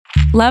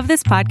Love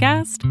this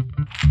podcast?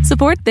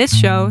 Support this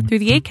show through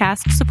the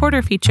Acast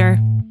supporter feature.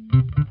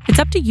 It's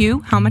up to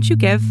you how much you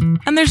give,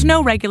 and there's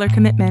no regular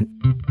commitment.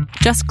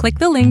 Just click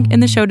the link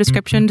in the show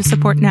description to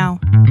support now.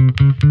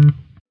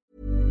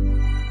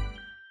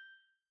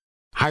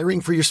 Hiring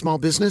for your small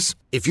business?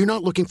 If you're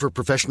not looking for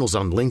professionals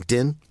on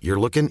LinkedIn, you're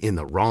looking in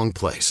the wrong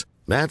place.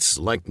 That's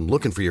like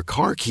looking for your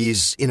car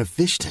keys in a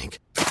fish tank.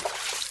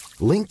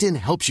 LinkedIn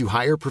helps you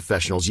hire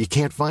professionals you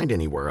can't find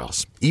anywhere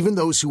else, even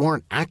those who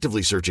aren't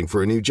actively searching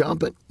for a new job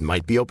but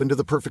might be open to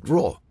the perfect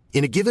role.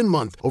 In a given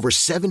month, over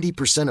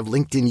 70% of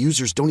LinkedIn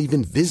users don't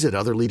even visit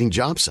other leading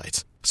job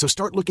sites. So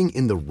start looking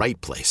in the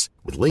right place.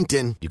 With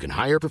LinkedIn, you can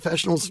hire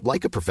professionals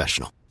like a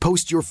professional.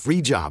 Post your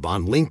free job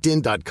on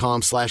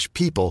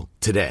linkedin.com/people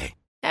today.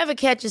 Ever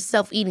catch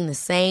yourself eating the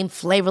same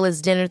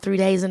flavorless dinner 3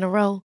 days in a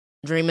row?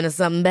 Dreaming of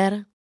something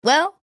better?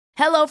 Well,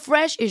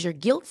 HelloFresh is your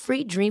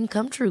guilt-free dream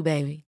come true,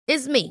 baby.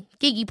 It's me,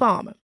 Keke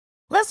Palmer.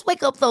 Let's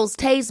wake up those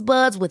taste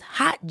buds with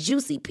hot,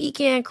 juicy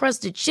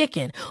pecan-crusted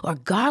chicken or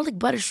garlic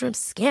butter shrimp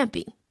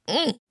scampi.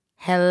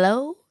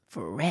 Hello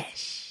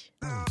Fresh.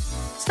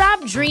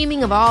 Stop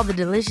dreaming of all the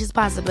delicious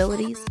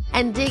possibilities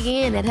and dig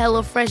in at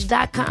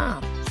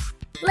HelloFresh.com.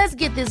 Let's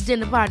get this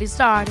dinner party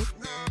started.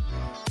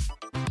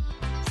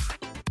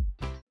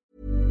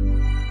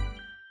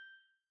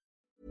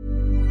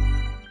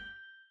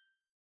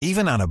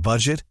 Even on a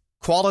budget,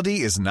 quality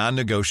is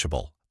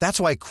non-negotiable. That's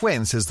why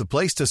Quince is the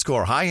place to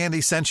score high-end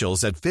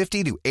essentials at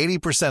 50 to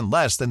 80%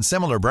 less than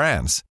similar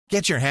brands.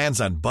 Get your hands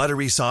on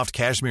buttery soft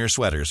cashmere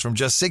sweaters from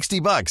just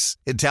 $60,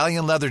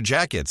 Italian leather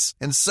jackets,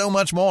 and so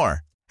much more.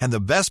 And the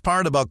best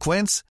part about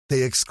Quince,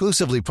 they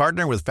exclusively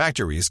partner with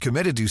factories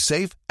committed to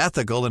safe,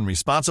 ethical, and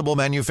responsible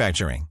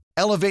manufacturing.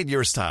 Elevate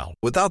your style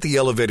without the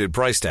elevated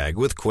price tag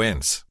with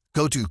Quince.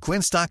 Go to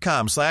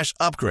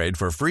quince.com/upgrade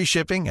for free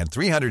shipping and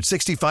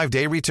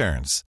 365-day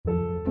returns.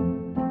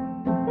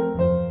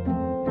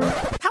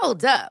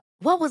 Hold up.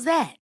 What was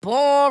that?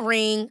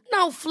 Boring.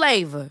 No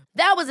flavor.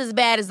 That was as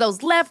bad as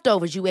those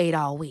leftovers you ate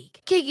all week.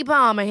 Keke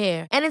Palmer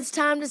here, and it's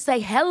time to say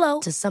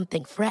hello to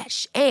something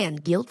fresh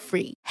and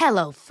guilt-free.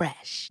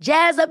 HelloFresh.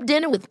 Jazz up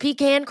dinner with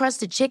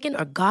pecan-crusted chicken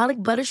or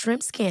garlic butter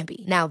shrimp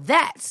scampi. Now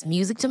that's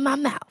music to my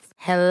mouth.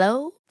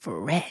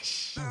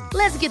 HelloFresh.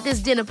 Let's get this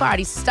dinner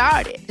party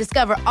started.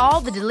 Discover all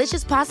the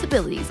delicious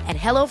possibilities at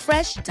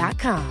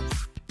HelloFresh.com.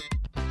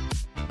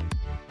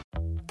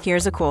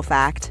 Here's a cool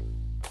fact.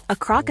 A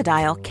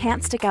crocodile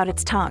can't stick out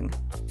its tongue.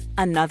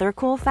 Another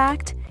cool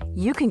fact,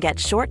 you can get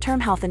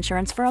short-term health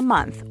insurance for a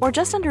month or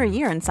just under a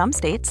year in some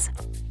states.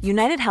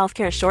 United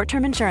Healthcare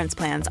short-term insurance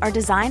plans are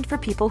designed for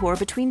people who are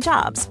between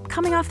jobs,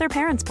 coming off their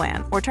parents'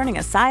 plan, or turning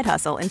a side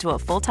hustle into a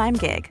full-time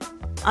gig.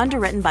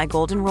 Underwritten by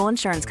Golden Rule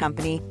Insurance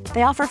Company,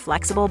 they offer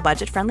flexible,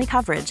 budget-friendly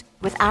coverage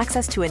with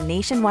access to a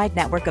nationwide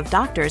network of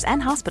doctors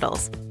and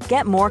hospitals.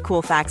 Get more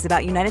cool facts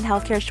about United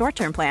Healthcare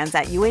short-term plans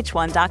at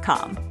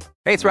uh1.com.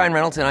 Hey, it's Ryan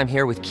Reynolds, and I'm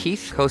here with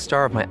Keith,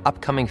 co-star of my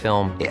upcoming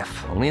film,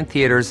 If, only in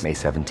theaters May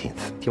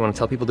 17th. Do you want to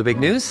tell people the big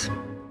news?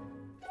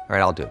 All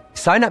right, I'll do it.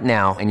 Sign up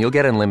now and you'll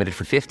get unlimited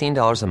for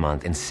 $15 a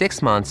month and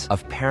 6 months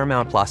of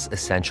Paramount Plus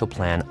Essential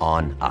Plan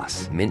on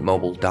us.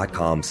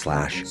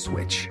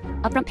 MintMobile.com/switch.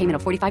 Upfront payment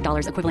of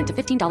 $45 equivalent to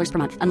 $15 per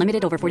month.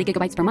 Unlimited over 40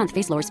 gigabytes per month.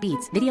 Face lower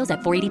speeds. Videos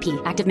at 480p.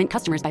 Active Mint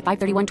customers by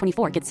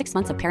 531.24 get 6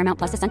 months of Paramount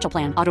Plus Essential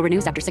Plan. Auto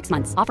renews after 6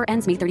 months. Offer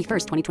ends May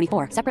 31st,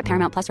 2024. Separate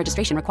Paramount Plus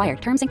registration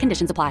required. Terms and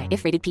conditions apply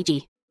if rated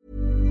PG.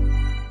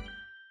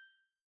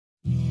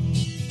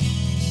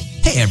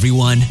 Hey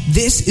everyone,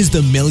 this is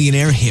the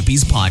Millionaire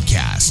Hippies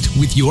Podcast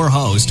with your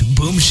host,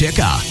 Boom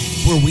Shikha,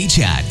 where we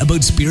chat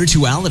about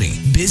spirituality,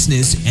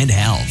 business, and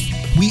health.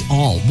 We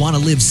all want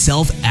to live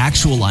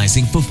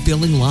self-actualizing,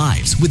 fulfilling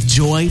lives with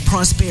joy,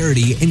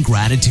 prosperity, and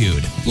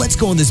gratitude. Let's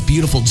go on this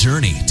beautiful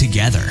journey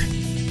together.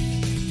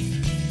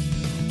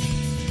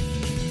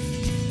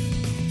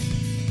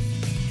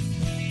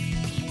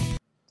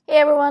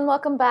 Hey everyone,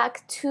 welcome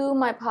back to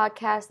my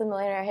podcast, The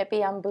Millionaire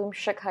Hippie. I'm Boom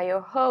Shikha,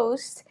 your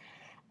host.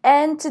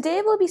 And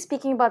today we'll be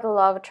speaking about the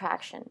law of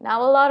attraction.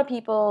 Now, a lot of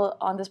people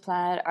on this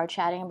planet are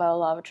chatting about the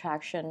law of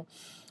attraction.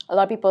 A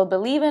lot of people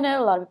believe in it.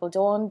 A lot of people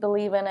don't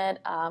believe in it.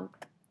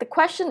 The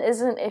question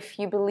isn't if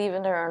you believe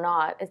in it or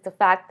not. It's the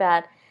fact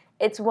that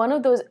it's one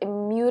of those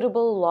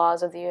immutable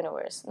laws of the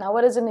universe. Now,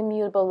 what does an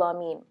immutable law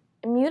mean?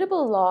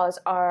 Immutable laws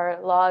are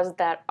laws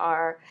that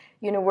are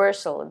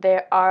universal.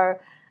 They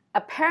are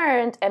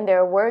apparent and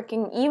they're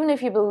working even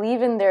if you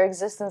believe in their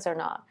existence or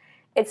not.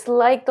 It's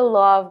like the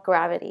law of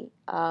gravity.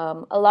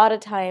 A lot of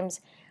times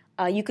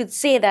you could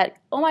say that,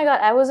 oh my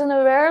God, I wasn't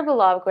aware of the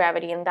law of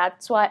gravity and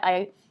that's why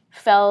I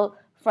fell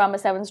from a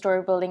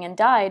 7-story building and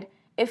died.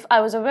 If I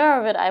was aware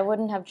of it, I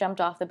wouldn't have jumped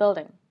off the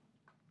building.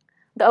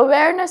 The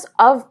awareness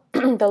of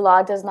the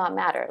law does not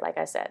matter, like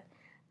I said.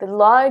 The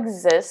law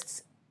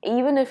exists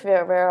even if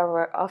you're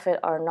aware of it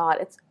or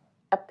not. It's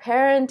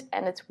apparent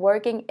and it's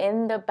working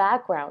in the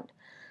background.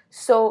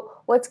 So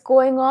what's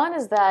going on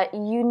is that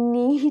you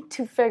need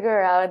to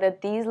figure out that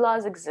these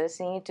laws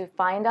exist. You need to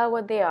find out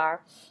what they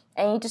are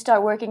and you need to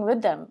start working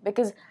with them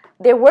because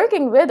they're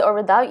working with or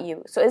without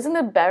you. So isn't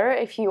it better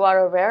if you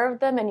are aware of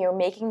them and you're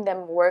making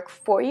them work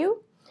for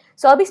you?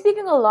 So I'll be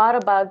speaking a lot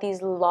about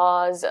these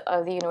laws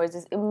of the universe,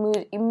 these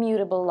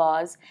immutable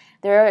laws.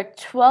 There are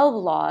 12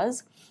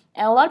 laws,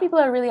 and a lot of people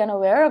are really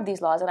unaware of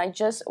these laws, and I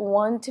just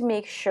want to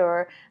make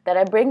sure that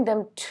I bring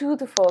them to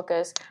the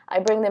focus. I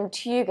bring them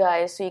to you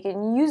guys so you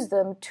can use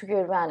them to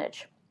your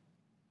advantage.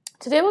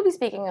 Today we'll be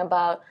speaking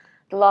about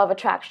the law of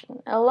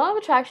attraction. And the law of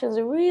attraction is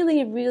a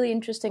really, really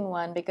interesting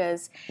one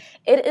because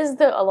it is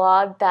the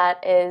law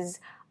that is,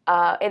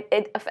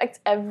 it affects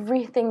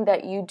everything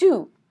that you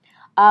do.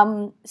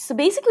 So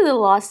basically the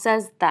law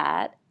says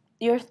that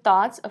your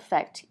thoughts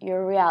affect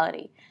your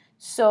reality.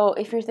 So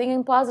if you're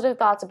thinking positive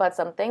thoughts about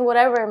something,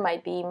 whatever it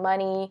might be,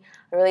 money,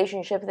 a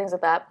relationship, things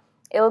like that,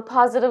 it will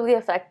positively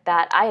affect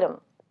that item.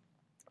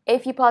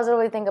 If you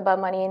positively think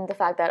about money and the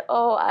fact that,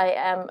 oh, I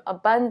am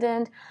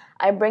abundant,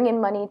 I bring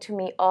in money to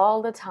me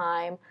all the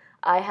time,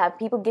 I have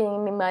people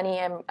giving me money,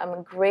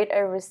 I'm great at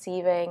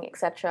receiving,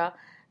 etc.,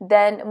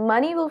 then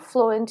money will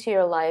flow into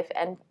your life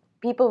and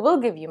people will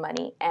give you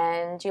money,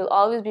 and you'll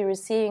always be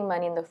receiving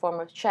money in the form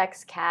of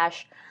checks,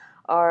 cash,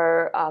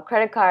 or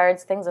credit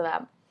cards, things like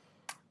that.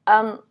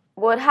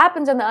 What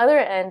happens on the other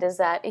end is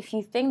that if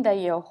you think that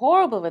you're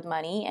horrible with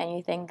money and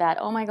you think that,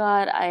 oh my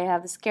God, I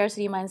have the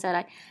scarcity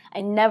mindset,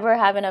 I never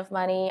have enough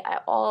money, I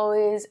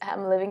always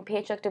am living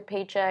paycheck to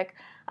paycheck,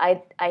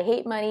 I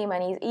hate money,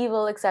 money is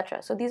evil,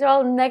 etc. So these are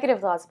all negative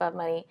thoughts about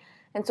money.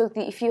 And so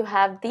if you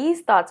have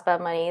these thoughts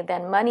about money,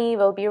 then money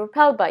will be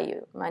repelled by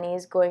you. Money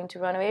is going to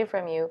run away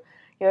from you.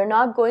 You're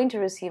not going to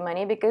receive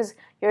money because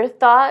your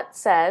thought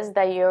says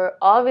that you're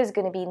always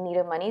going to be in need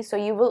of money, so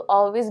you will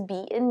always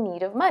be in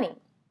need of money.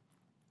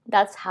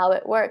 That's how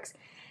it works.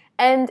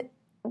 And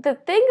the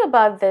thing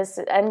about this,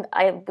 and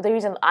the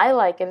reason I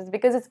like it, is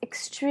because it's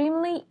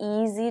extremely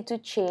easy to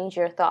change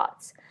your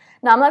thoughts.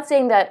 Now, I'm not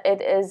saying that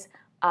it is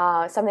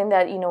something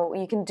that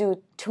you can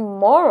do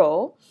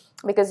tomorrow,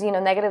 because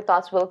negative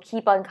thoughts will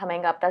keep on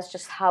coming up. That's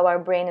just how our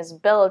brain is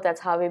built.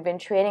 That's how we've been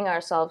training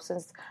ourselves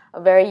since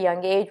a very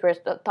young age. We're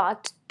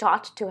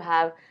taught to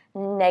have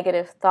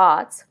negative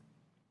thoughts.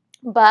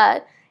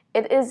 But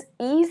it is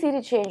easy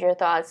to change your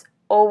thoughts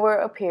over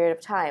a period of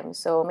time.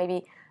 So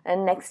maybe over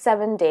the next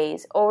 7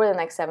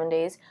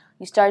 days,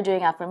 you start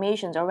doing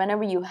affirmations, or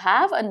whenever you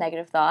have a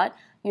negative thought,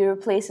 you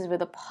replace it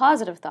with a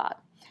positive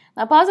thought.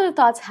 Now, positive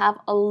thoughts have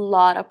a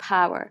lot of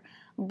power,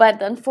 but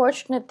the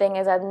unfortunate thing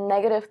is that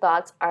negative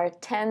thoughts are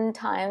 10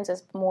 times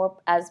more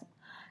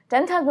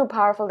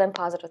powerful than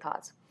positive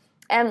thoughts.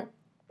 And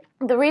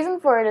the reason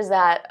for it is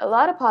that a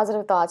lot of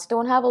positive thoughts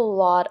don't have a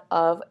lot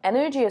of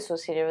energy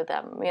associated with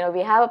them.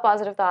 We have a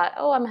positive thought,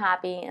 oh, I'm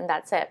happy, and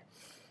that's it.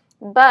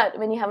 But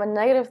when you have a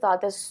negative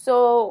thought, there's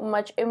so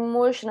much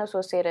emotion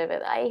associated with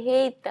it. I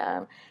hate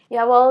them. You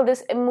have all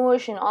this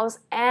emotion, all this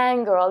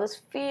anger, all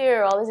this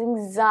fear, all this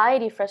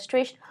anxiety,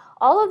 frustration.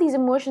 All of these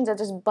emotions that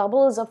just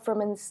bubbles up from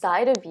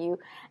inside of you.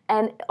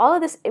 And all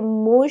of this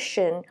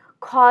emotion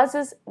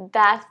causes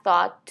that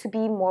thought to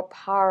be more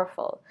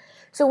powerful.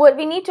 So what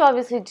we need to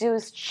obviously do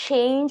is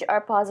change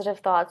our positive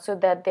thoughts so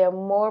that they're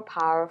more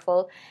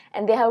powerful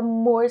and they have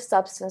more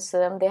substance to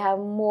them. They have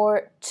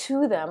more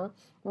to them.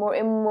 More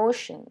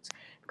emotions,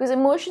 because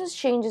emotions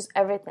changes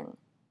everything.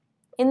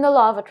 In the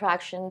law of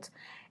attraction,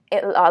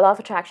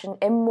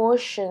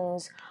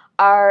 emotions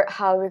are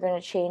how we're going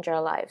to change our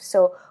lives.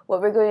 So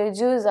what we're going to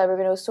do is that we're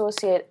going to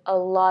associate a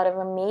lot of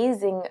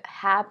amazing,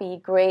 happy,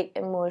 great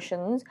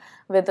emotions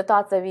with the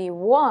thoughts that we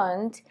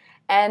want,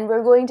 and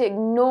we're going to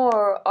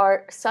ignore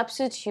or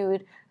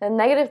substitute the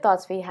negative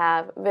thoughts we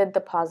have with the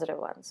positive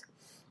ones.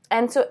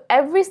 And so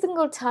every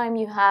single time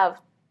you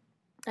have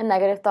a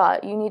negative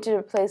thought, you need to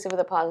replace it with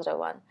a positive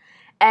one.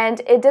 And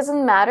it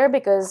doesn't matter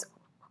because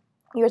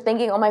you're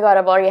thinking, oh my God,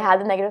 I've already had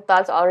the negative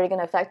thoughts already going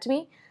to affect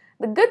me.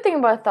 The good thing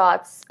about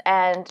thoughts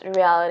and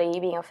reality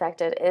being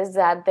affected is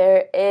that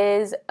there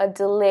is a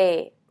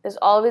delay. There's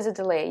always a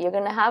delay. You're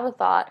going to have a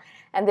thought,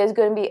 and there's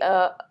going to be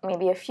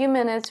maybe a few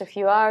minutes, a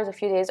few hours, a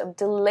few days of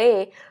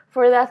delay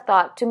for that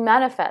thought to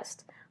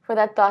manifest, for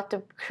that thought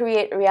to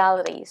create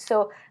reality.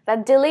 So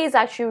that delay is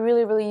actually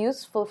really, really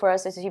useful for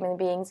us as human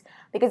beings,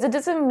 because it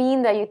doesn't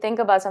mean that you think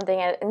about something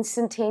and it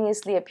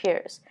instantaneously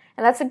appears.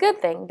 And that's a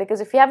good thing, because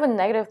if you have a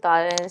negative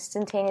thought and it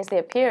instantaneously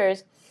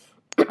appears,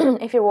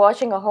 if you're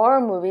watching a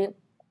horror movie,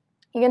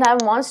 you're going to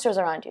have monsters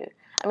around you.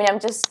 I mean, I'm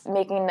just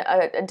making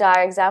a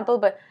dire example,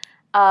 but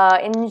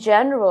in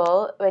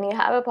general, when you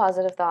have a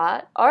positive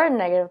thought or a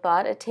negative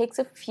thought, it takes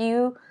a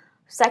few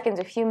seconds,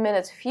 a few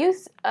minutes,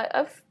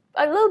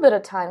 a little bit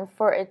of time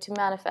for it to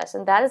manifest,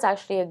 and that is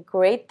actually a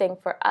great thing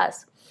for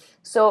us.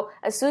 So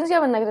as soon as you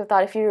have a negative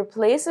thought, if you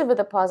replace it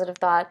with a positive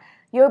thought,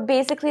 you're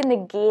basically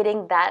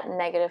negating that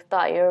negative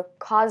thought. You're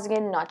causing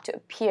it not to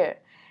appear.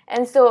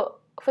 And so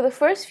for the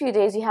first few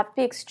days, you have to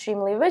be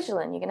extremely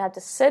vigilant. You're going to have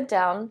to sit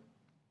down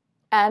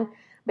and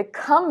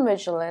become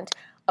vigilant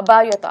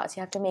about your thoughts.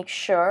 You have to make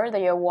sure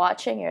that you're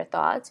watching your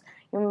thoughts.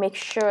 You make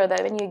sure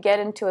that when you get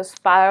into a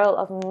spiral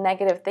of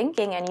negative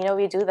thinking, and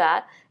we do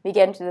that, we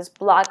get into this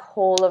black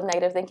hole of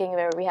negative thinking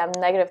where we have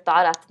negative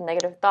thought after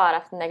negative thought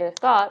after negative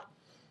thought,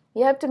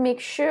 You have to make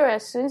sure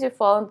as soon as you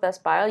fall into that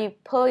spiral, you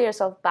pull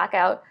yourself back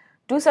out,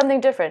 do something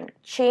different,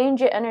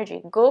 change your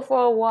energy, go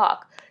for a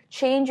walk,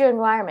 change your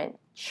environment,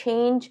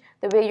 change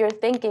the way you're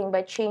thinking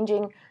by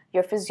changing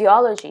your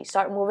physiology.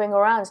 Start moving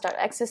around, start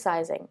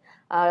exercising,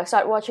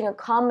 start watching a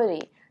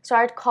comedy,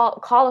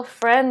 call a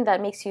friend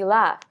that makes you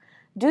laugh.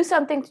 Do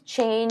something to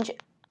change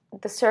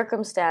the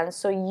circumstance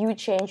so you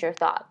change your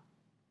thought.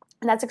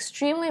 And that's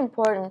extremely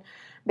important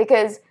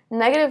because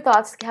negative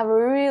thoughts have a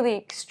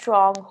really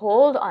strong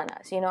hold on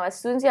us. As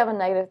soon as you have a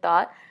negative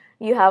thought,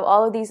 you have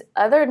all of these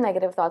other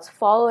negative thoughts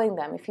following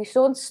them. If you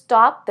don't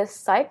stop this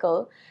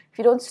cycle, if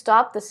you don't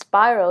stop the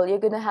spiral, you're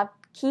going to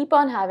keep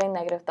on having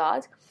negative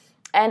thoughts.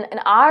 And an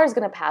hour is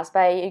going to pass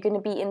by. You're going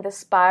to be in the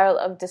spiral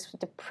of this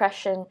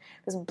depression,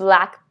 this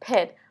black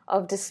pit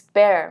of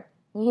despair.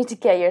 You need to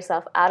get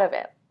yourself out of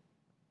it.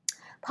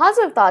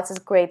 Positive thoughts is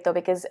great though,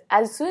 because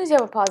as soon as you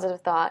have a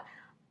positive thought,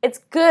 it's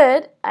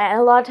good, and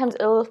a lot of times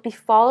it'll be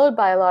followed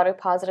by a lot of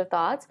positive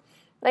thoughts.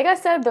 Like I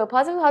said though,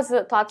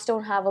 positive thoughts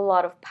don't have a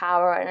lot of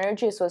power and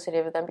energy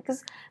associated with them,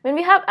 because when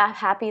we have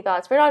happy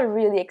thoughts, we're not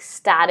really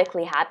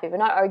ecstatically happy. We're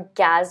not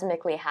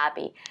orgasmically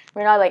happy.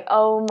 We're not like,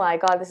 oh my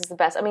God, this is the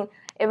best. I mean,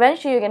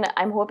 eventually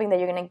I'm hoping that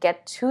you're going to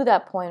get to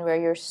that point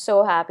where you're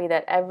so happy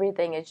that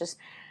everything is just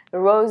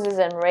roses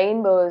and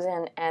rainbows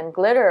and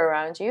glitter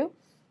around you.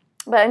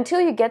 But until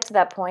you get to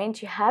that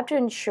point, you have to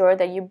ensure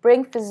that you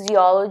bring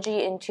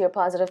physiology into your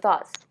positive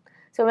thoughts.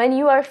 So when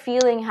you are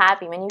feeling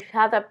happy, when you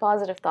have that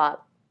positive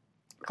thought,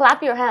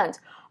 clap your hands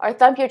or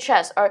thump your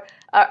chest or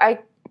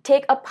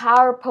take a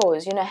power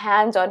pose,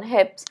 hands on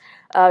hips,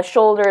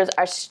 shoulders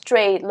are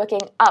straight,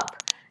 looking up.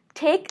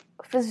 Take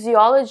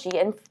physiology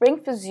and bring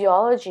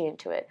physiology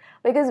into it,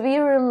 because we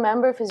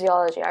remember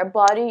physiology. Our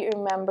body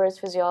remembers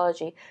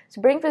physiology.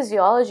 So bring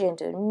physiology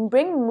into it.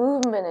 Bring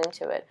movement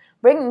into it.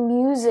 Bring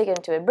music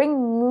into it. Bring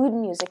mood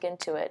music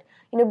into it.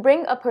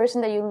 Bring a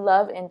person that you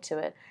love into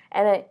it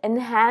and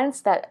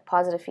enhance that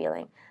positive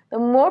feeling. The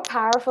more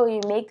powerful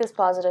you make this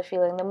positive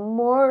feeling, the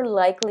more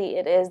likely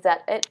it is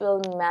that it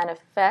will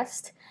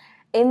manifest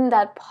in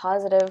that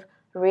positive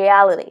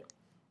reality.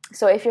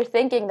 So if you're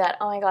thinking that,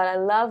 oh my God, I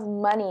love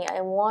money,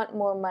 I want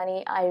more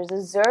money, I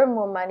deserve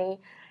more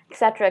money,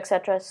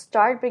 etc.,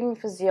 start bringing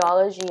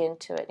physiology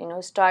into it.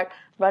 Start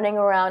running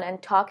around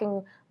and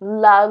talking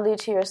loudly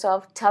to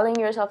yourself, telling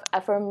yourself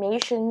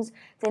affirmations,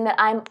 saying that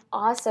I'm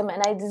awesome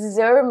and I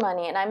deserve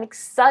money and I'm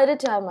excited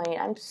to have money.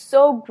 I'm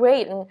so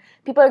great and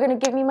people are going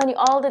to give me money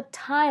all the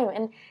time.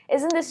 And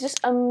isn't this just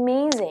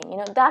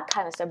amazing? That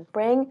kind of stuff.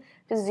 Bring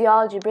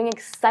physiology, bring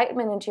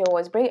excitement into your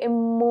voice, bring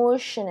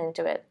emotion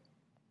into it.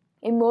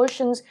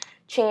 Emotions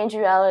change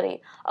reality.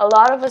 A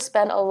lot of us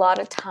spend a lot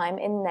of time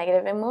in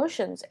negative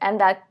emotions, and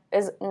that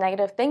is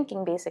negative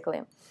thinking,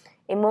 basically.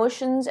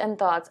 Emotions and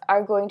thoughts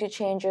are going to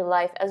change your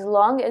life as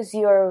long as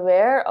you're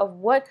aware of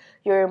what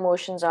your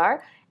emotions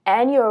are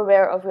and you're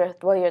aware of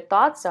what your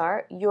thoughts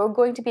are. You're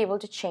going to be able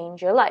to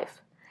change your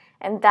life.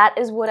 And that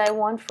is what I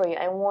want for you.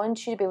 I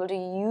want you to be able to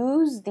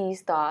use these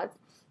thoughts,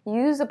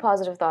 use the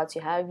positive thoughts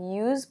you have,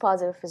 use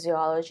positive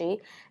physiology,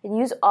 and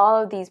use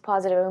all of these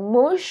positive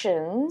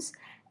emotions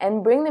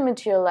and bring them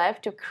into your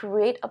life to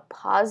create a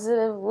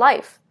positive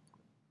life.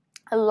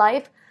 A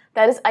life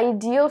that is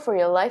ideal for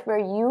your life, where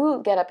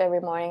you get up every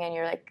morning and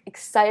you're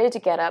excited to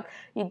get up.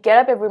 You get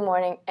up every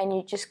morning and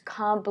you just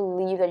can't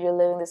believe that you're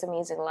living this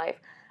amazing life.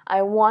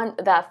 I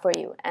want that for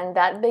you. And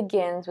that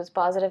begins with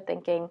positive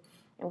thinking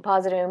and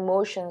positive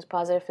emotions,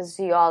 positive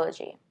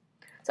physiology.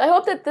 So I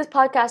hope that this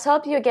podcast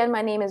helped you. Again,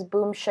 my name is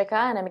Boom Shikha,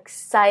 and I'm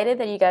excited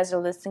that you guys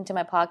are listening to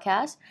my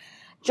podcast.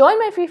 Join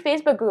my free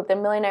Facebook group, The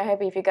Millionaire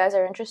Hippie, if you guys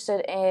are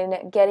interested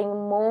in getting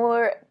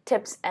more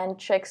tips and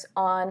tricks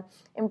on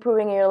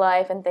improving your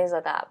life and things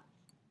like that.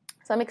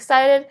 So I'm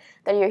excited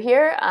that you're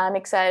here. I'm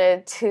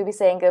excited to be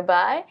saying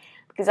goodbye,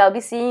 because I'll be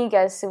seeing you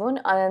guys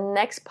soon on the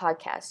next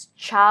podcast.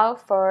 Ciao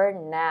for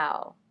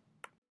now.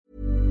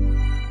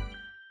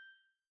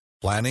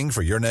 Planning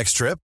for your next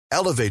trip?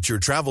 Elevate your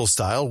travel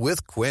style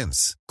with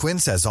Quince.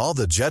 Quince has all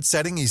the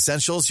jet-setting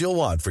essentials you'll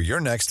want for your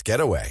next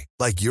getaway,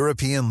 like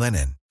European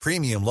linen,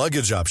 premium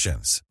luggage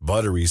options,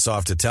 buttery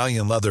soft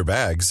Italian leather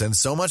bags, and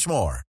so much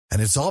more.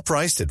 And it's all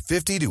priced at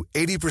 50 to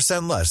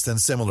 80% less than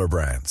similar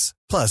brands.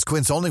 Plus,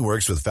 Quince only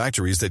works with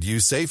factories that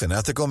use safe and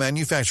ethical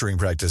manufacturing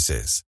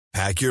practices.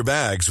 Pack your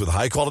bags with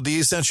high-quality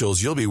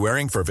essentials you'll be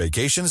wearing for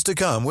vacations to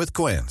come with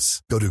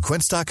Quince. Go to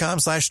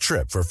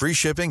quince.com/trip for free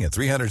shipping and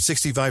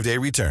 365-day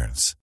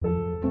returns.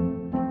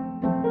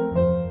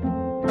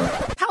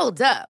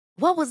 Hold up.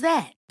 What was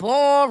that?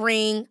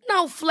 Boring.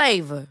 No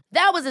flavor.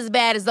 That was as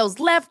bad as those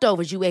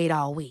leftovers you ate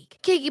all week.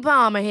 Keke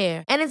Palmer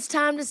here. And it's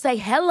time to say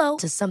hello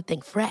to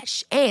something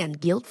fresh and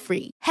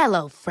guilt-free.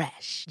 Hello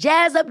Fresh.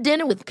 Jazz up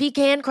dinner with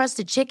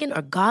pecan-crusted chicken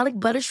or garlic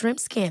butter shrimp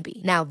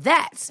scampi. Now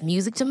that's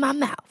music to my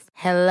mouth.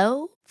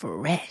 Hello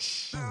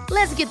Fresh.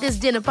 Let's get this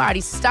dinner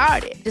party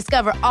started.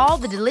 Discover all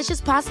the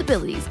delicious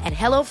possibilities at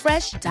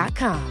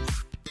HelloFresh.com.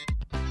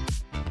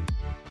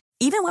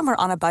 Even when we're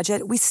on a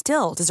budget, we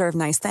still deserve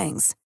nice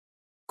things.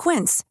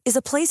 Quince is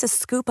a place to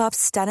scoop up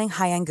stunning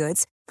high-end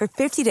goods for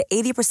 50 to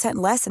 80%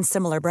 less than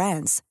similar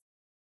brands.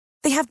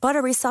 They have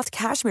buttery soft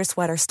cashmere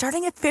sweaters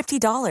starting at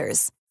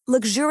 $50,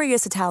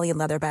 luxurious Italian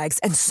leather bags,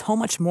 and so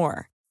much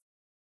more.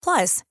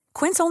 Plus,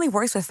 Quince only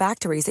works with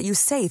factories that use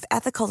safe,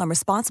 ethical, and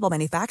responsible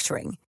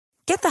manufacturing.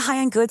 Get the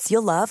high-end goods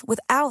you'll love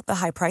without the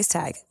high price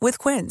tag with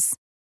Quince.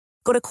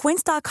 Go to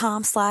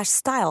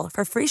quince.com/style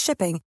for free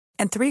shipping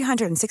and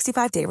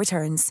 365-day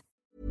returns.